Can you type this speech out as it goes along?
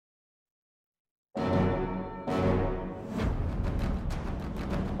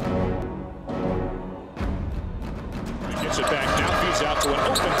it back, now feeds out to an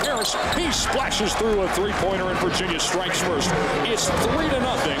open Harris. He splashes through a three-pointer, and Virginia strikes first. It's 3-0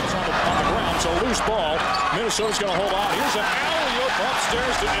 on the ground, so loose ball. Minnesota's going to hold on. Here's an alley-oop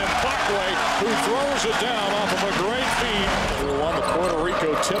upstairs to Mbakwe, who throws it down off of a great feed. Who won the Puerto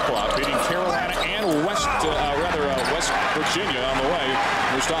Rico tip-off, beating Carolina and West Virginia on the way.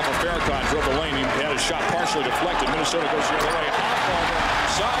 Mustapha Farrakhan drove the lane. He had his shot partially deflected. Minnesota goes the other way. Hoffelberg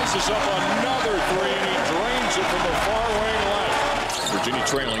sizes up another three, and he drains it from the far wing left. Virginia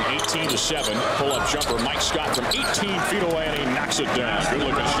trailing 18-7. Pull-up jumper. Mike Scott from 18 feet away, and he knocks it down.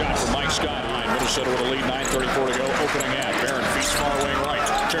 Good-looking shot from Mike Scott. Minnesota with a lead. 9:34 to go. Opening half. Barron feeds far wing right.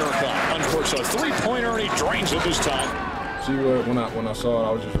 Farrakhan uncorks a three-pointer, and he drains it this time. See, when I saw it,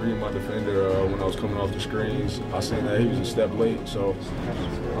 I was just reading my defender when I was coming off the screens. I seen that he was a step late, so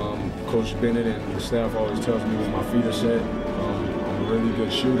Coach Bennett and the staff always tells me when my feet are set. I'm a really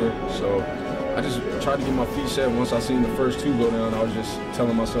good shooter, so I just tried to get my feet set. Once I seen the first two go down, I was just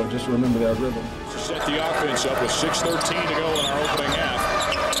telling myself, just remember that rhythm. Set the offense up with 6:13 to go in our opening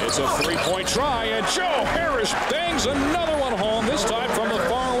half. It's a three-point try, and Joe Harris bangs another one home, this time from the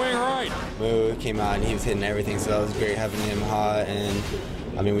far wing right. Moo came out and he was hitting everything, so that was great having him hot. And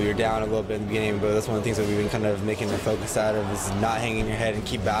I mean, we were down a little bit in the beginning, but that's one of the things that we've been kind of making a focus out of, is not hanging your head and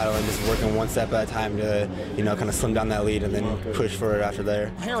keep battling, just working one step at a time to, you know, kind of slim down that lead and then push for it after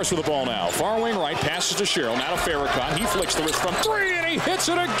there. Harris with the ball now. Far wing right, passes to Sherrill, now to Farrakhan. He flicks the wrist from three, and he hits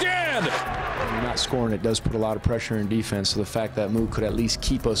it again. When you're not scoring, it does put a lot of pressure in defense, so the fact that Moo could at least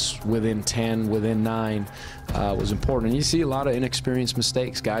keep us within 10, within 9 was important. And you see a lot of inexperienced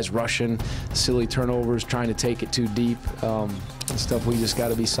mistakes, guys rushing, silly turnovers, trying to take it too deep. Stuff we just got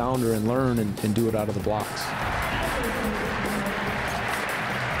to be sounder and learn and do it out of the blocks.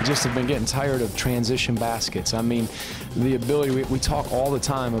 I just have been getting tired of transition baskets. I mean, the ability, we talk all the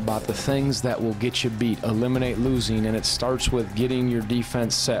time about the things that will get you beat, eliminate losing, and it starts with getting your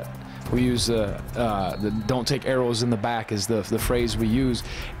defense set. We use the don't take arrows in the back is the phrase we use,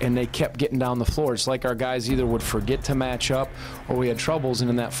 and they kept getting down the floor. It's like our guys either would forget to match up or we had troubles, and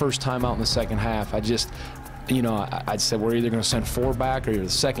in that first time out in the second half, you know, I'd say we're either going to send 4 back, or the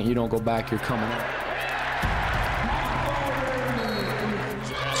second you don't go back, you're coming up.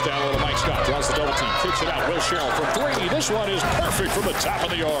 Pass down a little. Mike Scott draws the double team, kicks it out. Will Sherrill from 3. This one is perfect from the top of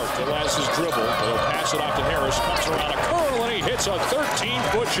the arc. That's his dribble. He'll pass it off to Harris. Comes around a curl, and he hits a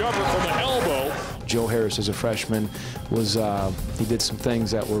 13-foot jumper from the elbow. Joe Harris, as a freshman, was he did some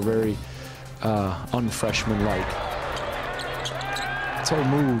things that were very unfreshman-like. I told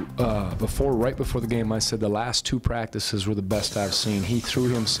Moo right before the game, I said the last 2 practices were the best I've seen. He threw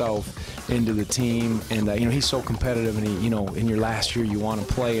himself into the team, and you know, he's so competitive, and he, you know, in your last year you want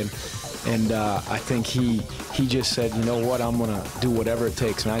to play, and I think he just said, you know what, I'm going to do whatever it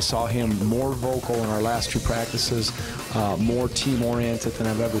takes. And I saw him more vocal in our last 2 practices, more team-oriented than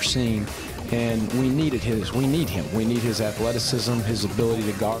I've ever seen, and we need him. We need his athleticism, his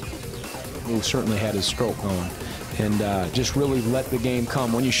ability to guard. Moo certainly had his stroke going. And just really let the game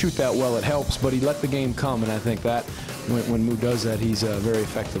come. When you shoot that well, it helps, but he let the game come, and I think that when Moo does that, he's a very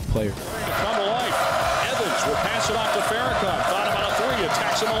effective player. Come to life. Evans will pass it off to Farrakhan. Thought about a 3,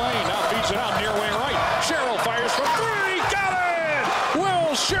 attacks in the lane, now feeds it out near wing right. Sherrill fires from 3, got it!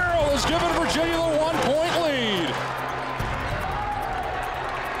 Will Sherrill has given Virginia the 1-point lead.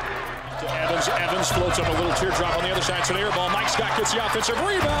 Evans floats up a little teardrop on the other side. It's an air ball. Mike Scott gets the offensive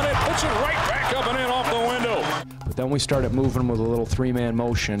rebound and puts it right back up and in off the window. But then we started moving with a little 3-man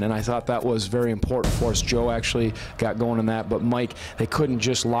motion, and I thought that was very important for us. Joe actually got going in that, but Mike, they couldn't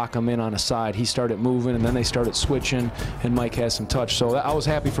just lock him in on a side. He started moving, and then they started switching, and Mike has some touch. So I was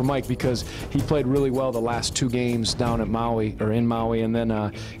happy for Mike because he played really well the last 2 games down at Maui, or in Maui, and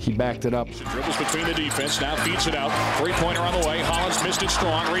then he backed it up. Dribbles between the defense, now feeds it out. 3-pointer on the way. Hollins missed it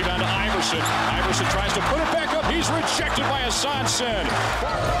strong. Rebound to Iverson. Iverson tries to put it back up. He's rejected by Hassan Sen.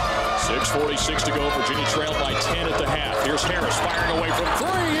 6:46 to go. Virginia trailed by 10 at the half. Here's Harris firing away from 3.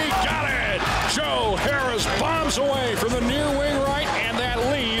 He got it! Joe Harris bombs away from the near wing right, and that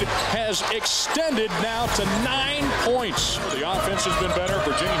lead has extended now to 9 points. The offense has been better.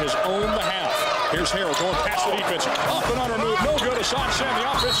 Virginia has owned the half. Here's Harrell going past the defense. Up and under move. No good. Hassan Sen,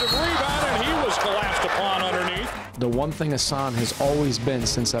 the offensive rebound, and he was collapsed upon underneath. The one thing Hassan has always been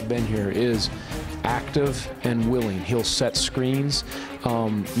since I've been here is active and willing. He'll set screens.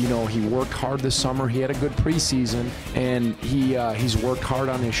 You know, he worked hard this summer. He had a good preseason, and he's worked hard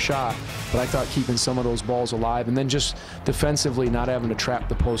on his shot. But I thought keeping some of those balls alive, and then just defensively not having to trap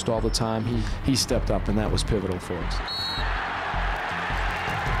the post all the time, he stepped up, and that was pivotal for us.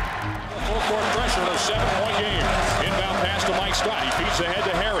 Full court pressure. closer to a 7-point game. Inbound pass to Mike Scott. He feeds ahead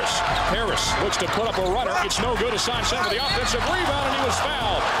to Harris. Harris looks to put up a runner. It's no good. Hassan Sen with the offensive rebound, and he was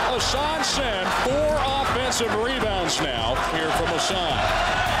fouled. Hassan Sen, 4 offensive rebounds now here from Hassan.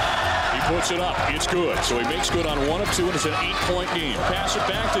 He puts it up. It's good. So he makes good on 1 of 2, and it's an 8-point game. Pass it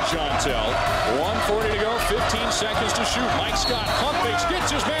back to Jontel. 1:40 to go. 15 seconds to shoot. Mike Scott pump fakes,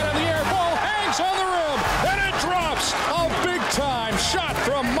 gets his man in the air. Ball hangs on the rim, and it drops. A big-time shot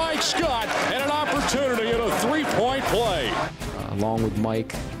from Mike Scott, and an opportunity at a 3-point play. Along with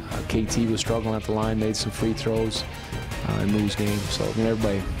Mike, KT was struggling at the line, made some free throws in Moo's game. So I mean,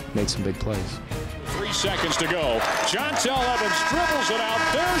 everybody made some big plays. 3 seconds to go. Jontel Evans dribbles it out.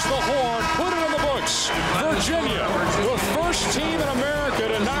 There's the horn. Put it in the books. Virginia, the first team in America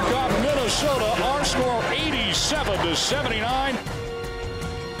to knock off Minnesota. Our score 87-79.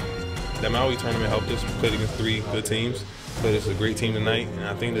 The Maui tournament helped us. We played against 3 good teams. Played against a great team tonight, and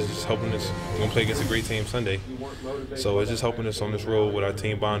I think this is helping us. We're going to play against a great team Sunday. So it's just helping us on this road with our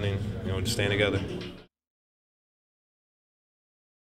team bonding, just staying together.